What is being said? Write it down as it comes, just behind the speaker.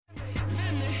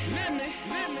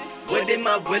What am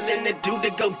I willing to do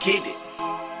to go get it?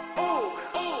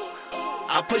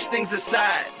 I push things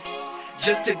aside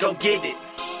just to go get it.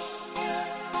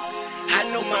 I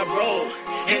know my role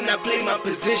and I play my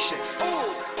position.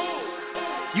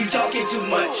 You talking too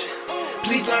much.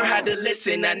 Please learn how to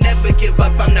listen. I never give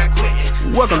up. I'm not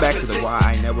quitting. Welcome back to the Why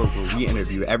I Network, where we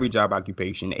interview every job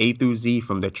occupation A through Z,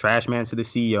 from the trash man to the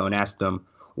CEO, and ask them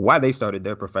why they started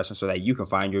their profession so that you can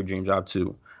find your dream job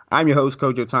too. I'm your host,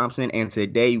 Kojo Thompson, and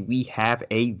today we have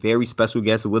a very special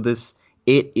guest with us.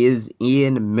 It is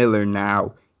Iain Miller.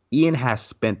 Now, Iain has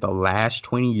spent the last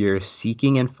 20 years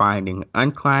seeking and finding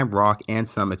unclimbed rock and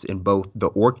summits in both the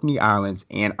Orkney Islands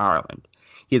and Ireland.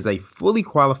 He is a fully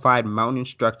qualified mountain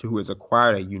instructor who has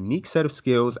acquired a unique set of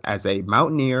skills as a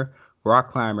mountaineer,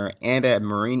 rock climber, and a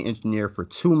marine engineer for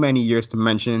too many years to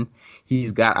mention.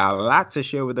 He's got a lot to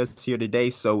share with us here today.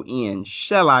 So, Iain,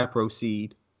 shall I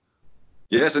proceed?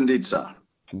 Yes, indeed, sir.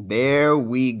 There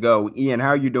we go. Iain, how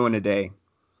are you doing today?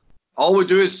 All we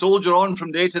do is soldier on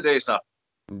from day to day, sir.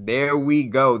 There we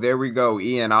go.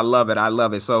 Iain, I love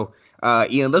it. So,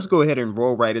 Iain, let's go ahead and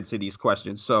roll right into these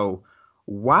questions. So,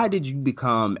 why did you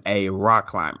become a rock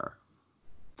climber?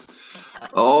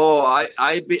 Oh,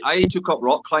 I took up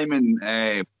rock climbing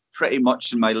pretty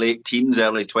much in my late teens,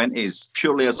 early 20s,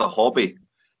 purely as a hobby.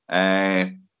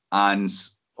 And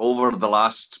over the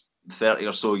last 30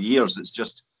 or so years,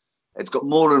 it's got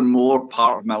more and more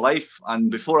part of my life. And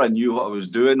before I knew what I was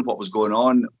doing, what was going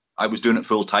on, I was doing it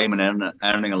full time and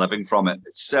earning a living from it.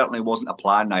 It certainly wasn't a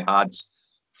plan I had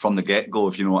from the get-go,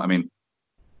 if you know what I mean.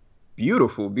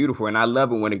 Beautiful. And I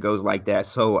love it when it goes like that.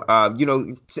 So,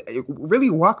 really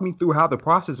walk me through how the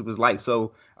process was like.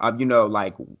 So,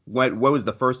 like what was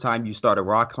the first time you started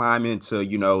rock climbing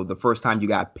to, the first time you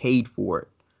got paid for it?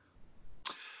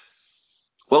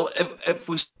 Well, if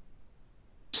we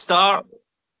start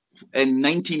in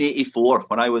 1984,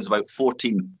 when I was about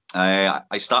 14,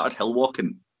 I started hill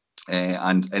walking.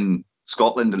 And in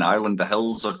Scotland and Ireland, the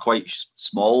hills are quite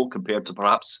small compared to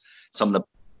perhaps some of the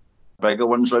bigger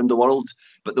ones around the world,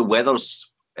 but the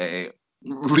weather's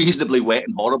reasonably wet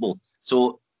and horrible,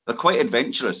 so they're quite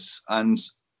adventurous. And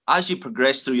as you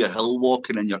progress through your hill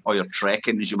walking and your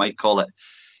trekking, as you might call it,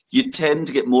 you tend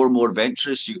to get more and more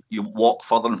adventurous. You walk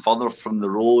further and further from the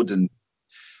road, and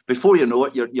before you know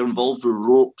it, you're involved with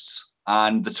ropes,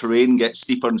 and the terrain gets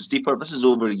steeper and steeper. This is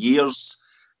over years,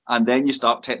 and then you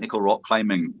start technical rock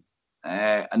climbing.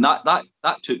 And that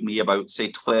took me about,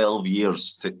 say, 12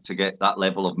 years to get that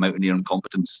level of mountaineering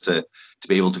competence to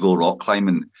be able to go rock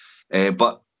climbing.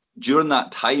 But during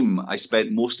that time, I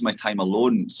spent most of my time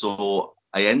alone. So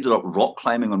I ended up rock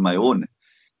climbing on my own.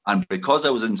 And because I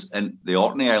was in the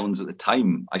Orkney Islands at the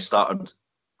time, I started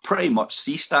pretty much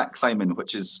sea stack climbing,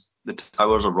 which is the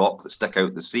towers of rock that stick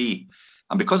out the sea.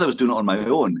 And because I was doing it on my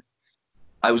own,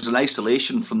 I was in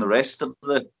isolation from the rest of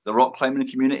the rock climbing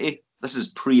community. This is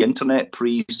pre-internet,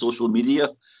 pre-social media.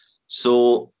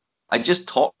 So I just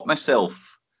taught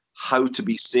myself how to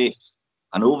be safe.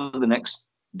 And over the next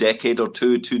decade or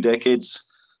two decades,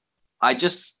 I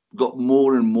just got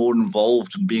more and more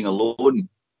involved in being alone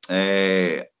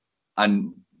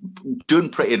and doing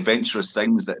pretty adventurous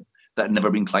things that had never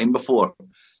been climbed before.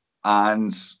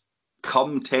 And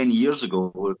come 10 years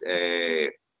ago,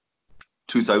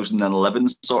 2011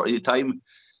 sort of time,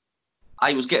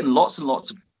 I was getting lots and lots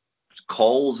of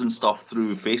calls and stuff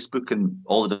through Facebook and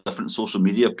all the different social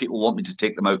media. People want me to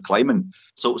take them out climbing.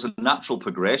 So it was a natural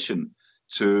progression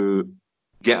to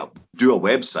do a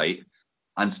website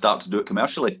and start to do it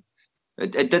commercially.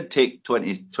 It did take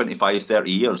 20, 25,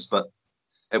 30 years, but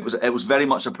it was very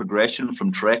much a progression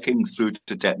from trekking through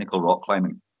to technical rock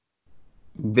climbing.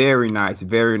 Very nice.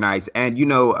 And you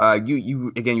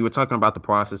were talking about the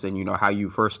process and how you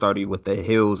first started with the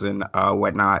hills and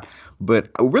whatnot. But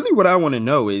really, what I want to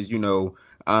know is,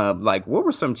 like, what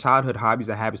were some childhood hobbies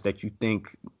or habits that you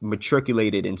think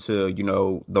matriculated into,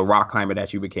 the rock climber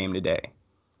that you became today?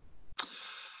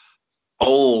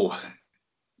 Oh,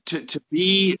 to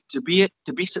be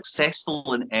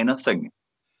successful in anything.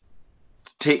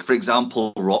 Take, for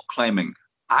example, rock climbing.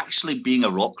 Actually, being a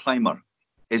rock climber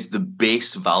is the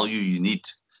base value you need.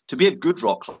 To be a good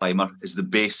rock climber is the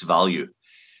base value.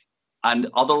 And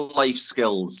other life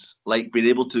skills, like being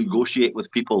able to negotiate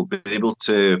with people, being able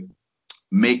to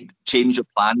change your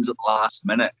plans at the last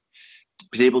minute,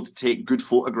 being able to take good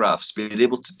photographs, being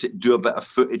able to do a bit of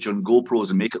footage on GoPros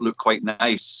and make it look quite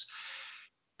nice,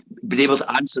 being able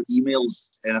to answer emails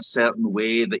in a certain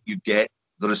way that you get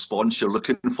the response you're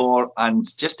looking for, and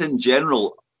just in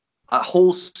general, a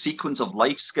whole sequence of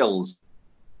life skills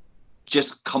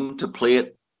just come to play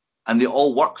it, and they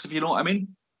all works, if you know what I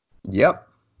mean. Yep.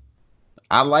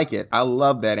 I like it. I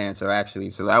love that answer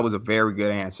actually. So that was a very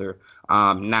good answer.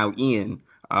 Now Ian,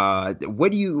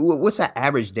 what's that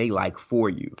average day like for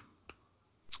you?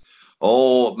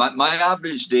 Oh, my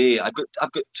average day, I've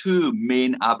got two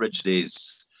main average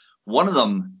days. One of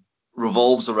them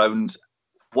revolves around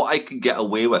what I can get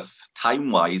away with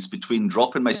time-wise between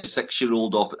dropping my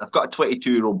 6-year-old off. I've got a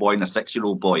 22-year-old boy and a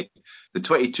 6-year-old boy. The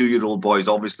 22-year-old boy is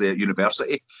obviously at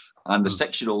university, and the Mm,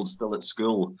 6-year-old's still at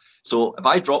school. So if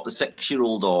I drop the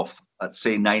 6-year-old off at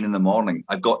say 9 in the morning,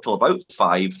 I've got till about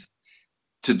 5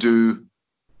 to do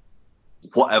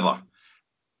whatever.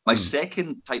 My mm,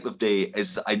 second type of day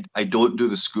is I don't do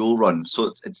the school run.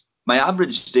 So it's my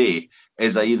average day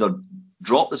is I either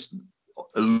drop this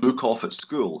look off at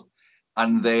school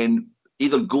and then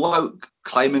either go out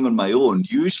climbing on my own,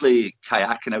 usually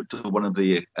kayaking out to one of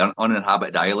the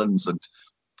uninhabited islands and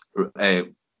uh,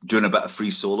 doing a bit of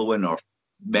free soloing or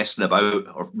messing about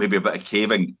or maybe a bit of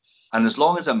caving. And as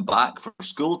long as I'm back for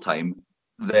school time,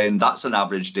 then that's an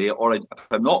average day. Or if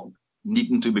I'm not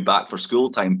needing to be back for school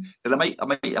time, then I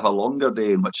might have a longer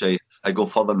day in which I go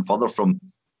further and further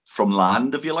from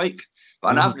land, if you like. But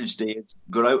an mhm. average day is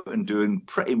go out and doing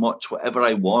pretty much whatever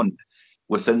I want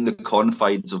within the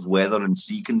confines of weather and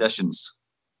sea conditions.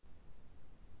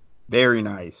 Very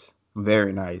nice.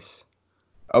 Very nice.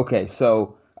 Okay,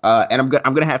 so and I'm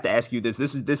gonna have to ask you this.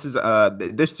 This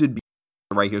should be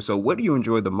right here. So what do you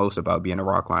enjoy the most about being a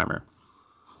rock climber?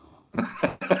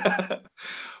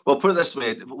 Well, put it this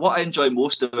way, what I enjoy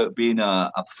most about being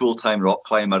a full-time rock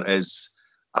climber is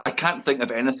I can't think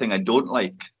of anything I don't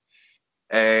like.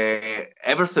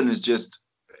 Everything is just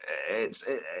it's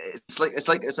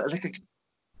like a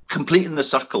completing the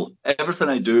circle. Everything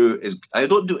I do is I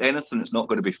don't do anything that's not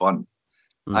going to be fun.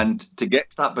 Mm, And to get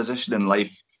to that position in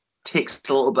life takes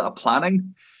a little bit of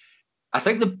planning. I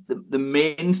think the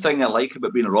main thing I like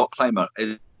about being a rock climber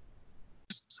is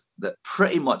that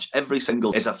pretty much every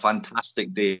single is a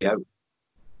fantastic day out.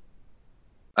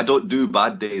 I don't do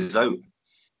bad days out.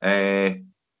 Uh,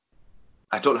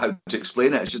 I don't know how to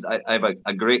explain it. It's just I have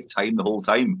a great time the whole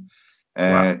time.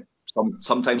 wow. Uh,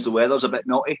 sometimes the weather's a bit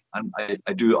naughty, and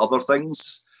I do other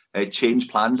things, change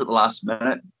plans at the last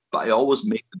minute. But I always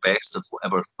make the best of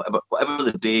whatever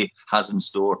the day has in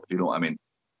store. If you know what I mean.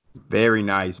 Very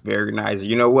nice. Very nice.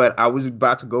 You know what? I was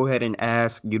about to go ahead and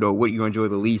ask, what you enjoy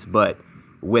the least, but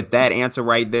with that answer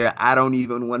right there, I don't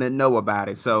even want to know about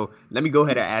it. So let me go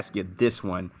ahead and ask you this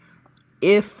one.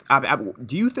 Do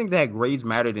you think that grades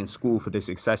mattered in school for the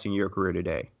success in your career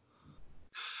today?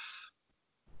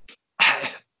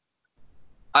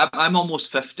 I'm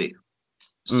almost 50,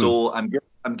 Mm, so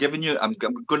I'm giving you I'm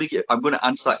going to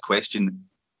answer that question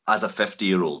as a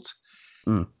 50-year-old.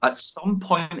 mm, At some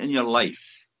point in your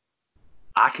life,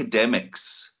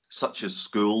 academics such as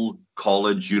school,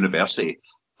 college, university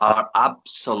are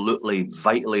absolutely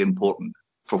vitally important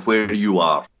for where you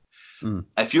are. mm,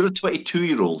 If you're a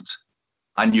 22-year-old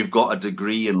and you've got a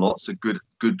degree and lots of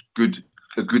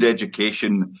a good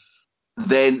education,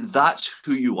 then that's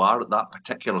who you are at that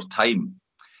particular time.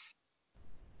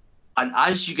 And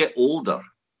as you get older,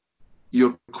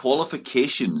 your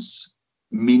qualifications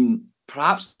mean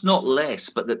perhaps not less,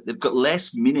 but that they've got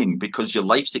less meaning because your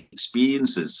life's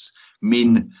experiences mm,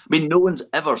 mean. I mean, no one's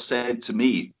ever said to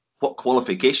me, "What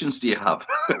qualifications do you have?"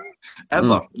 mm.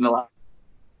 ever in the last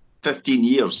 15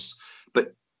 years.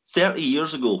 But 30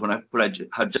 years ago, when I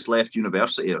had just left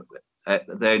university,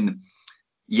 then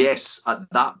yes, at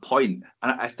that point,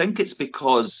 and I think it's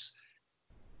because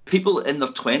people in their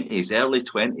 20s, early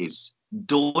 20s,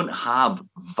 don't have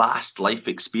vast life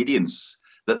experience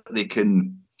that they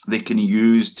can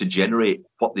use to generate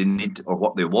what they need or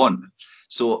what they want.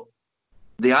 So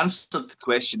the answer to the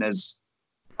question is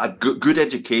a good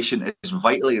education is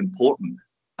vitally important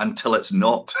until it's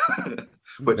not.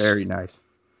 Which, Very nice.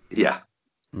 yeah.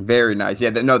 Very nice. Yeah,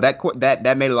 no,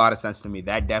 that made a lot of sense to me.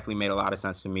 That definitely made a lot of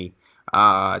sense to me.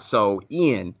 So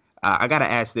Ian, I gotta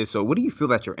ask this. So, what do you feel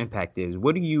that your impact is?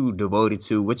 What are you devoted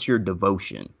to? What's your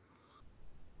devotion?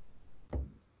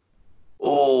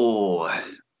 Oh,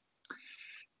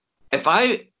 if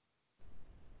I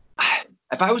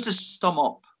if I was to sum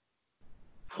up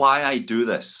why I do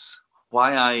this,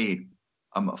 why I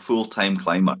am a full-time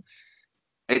climber,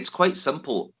 it's quite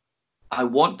simple. I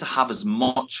want to have as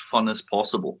much fun as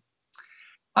possible.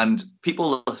 And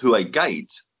people who I guide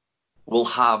will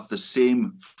have the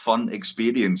same fun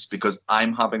experience because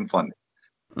I'm having fun.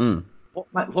 Mm,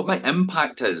 What my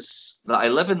impact is that I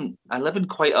live in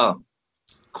quite a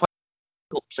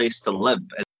difficult place to live.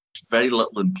 It's very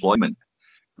little employment.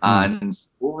 mm, And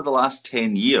over the last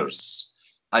 10 years,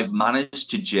 I've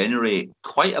managed to generate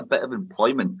quite a bit of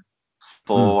employment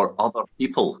mm, for other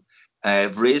people.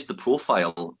 raised the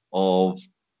profile of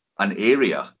an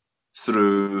area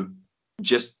through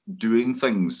just doing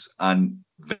things and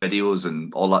videos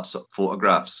and all that sort of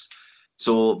photographs.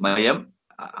 So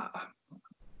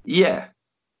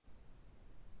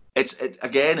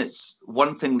it's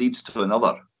one thing leads to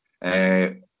another.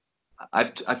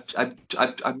 I've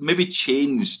maybe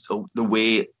changed the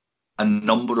way a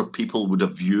number of people would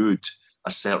have viewed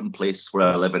a certain place where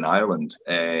I live in Ireland.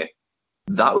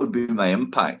 That would be my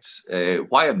impact.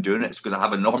 Why I'm doing it is because I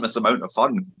have an enormous amount of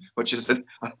fun, which is a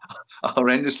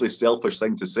horrendously selfish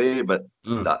thing to say, but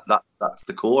that's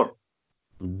the core.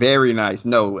 Very nice.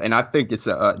 No, and I think it's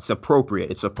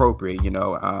appropriate. It's appropriate.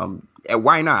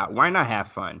 Why not? Why not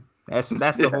have fun? That's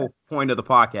the whole point of the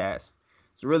podcast.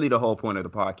 It's really the whole point of the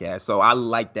podcast. So I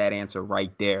like that answer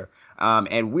right there.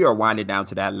 And we are winding down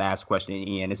to that last question,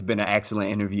 Ian. It's been an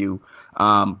excellent interview.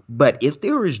 But if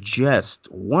there is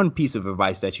just one piece of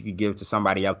advice that you could give to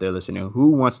somebody out there listening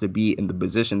who wants to be in the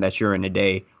position that you're in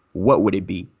today, what would it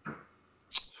be?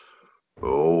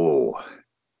 Oh,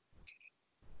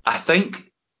 I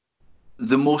think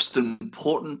the most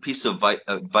important piece of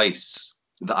advice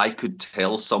that I could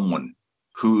tell someone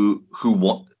who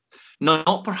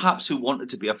not perhaps who wanted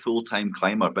to be a full-time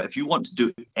climber, but if you want to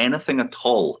do anything at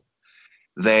all,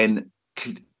 then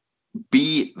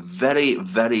be very,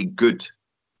 very good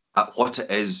at what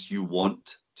it is you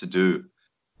want to do.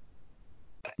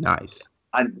 Nice.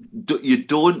 And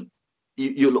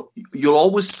you'll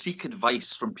always seek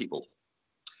advice from people.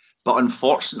 But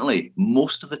unfortunately,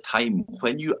 most of the time,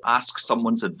 when you ask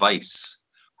someone's advice,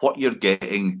 what you're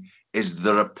getting is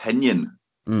their opinion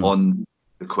on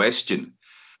the question.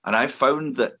 And I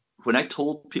found that when I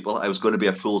told people I was going to be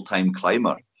a full-time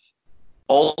climber,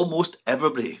 almost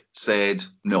everybody said,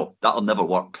 no, that'll never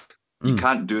work. You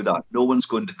can't do that. No one's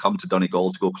going to come to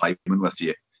Donegal to go climbing with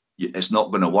you. It's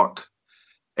not going to work.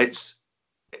 It's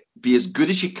be as good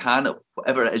as you can at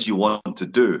whatever it is you want to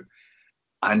do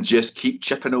and just keep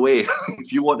chipping away.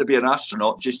 If you want to be an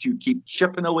astronaut, just you keep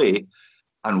chipping away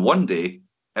and one day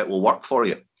it will work for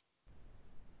you.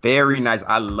 Very nice.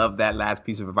 I love that last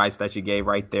piece of advice that you gave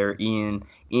right there, Ian.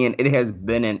 Ian, it has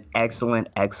been an excellent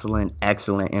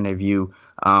interview.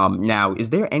 Now,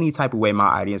 is there any type of way my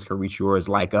audience can reach yours,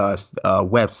 like a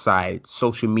website,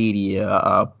 social media,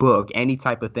 a book, any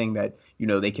type of thing that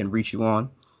they can reach you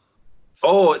on?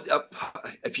 Oh,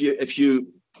 if you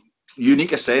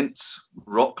Unique Ascents,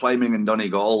 rock climbing in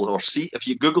Donegal, or if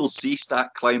you Google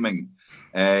C-Stack climbing,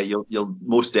 you'll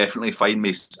most definitely find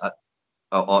me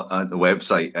on the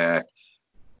website.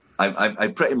 I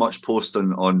pretty much post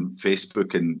on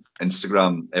Facebook and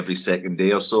Instagram every second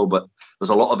day or so, but there's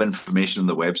a lot of information on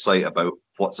the website about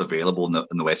what's available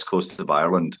in the west coast of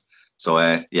Ireland. So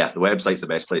the website's the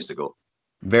best place to go.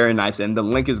 Very nice. And the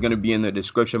link is going to be in the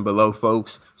description below,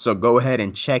 folks. So go ahead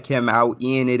and check him out.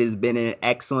 Ian, it has been an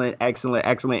excellent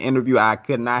interview. I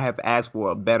could not have asked for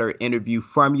a better interview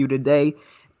from you today.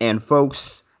 And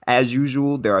folks, as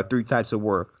usual, there are 3 types of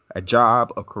work: a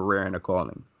job, a career, and a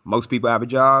calling. Most people have a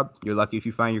job. You're lucky if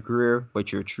you find your career,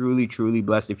 but you're truly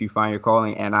blessed if you find your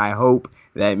calling. And I hope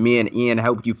that me and Ian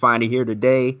helped you find it here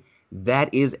today.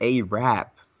 That is a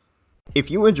wrap. If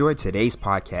you enjoyed today's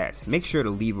podcast, make sure to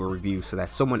leave a review so that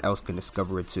someone else can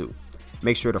discover it too.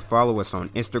 Make sure to follow us on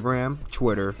Instagram,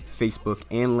 Twitter, Facebook,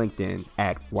 and LinkedIn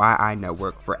at YI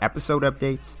Network for episode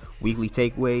updates, weekly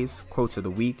takeaways, quotes of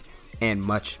the week, and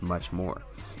much, much more.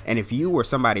 And if you or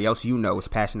somebody else you know is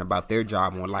passionate about their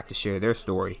job and would like to share their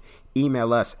story,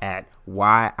 email us at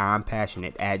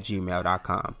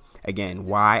whyimpassionate@gmail.com. Again,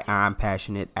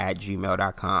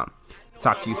 whyimpassionate@gmail.com.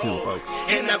 Talk to you soon, folks.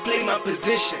 And I play my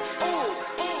position.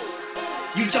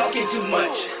 You talking too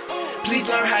much. Please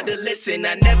learn how to listen.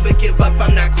 I never give up,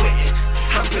 I'm not quitting.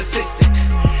 I'm persistent.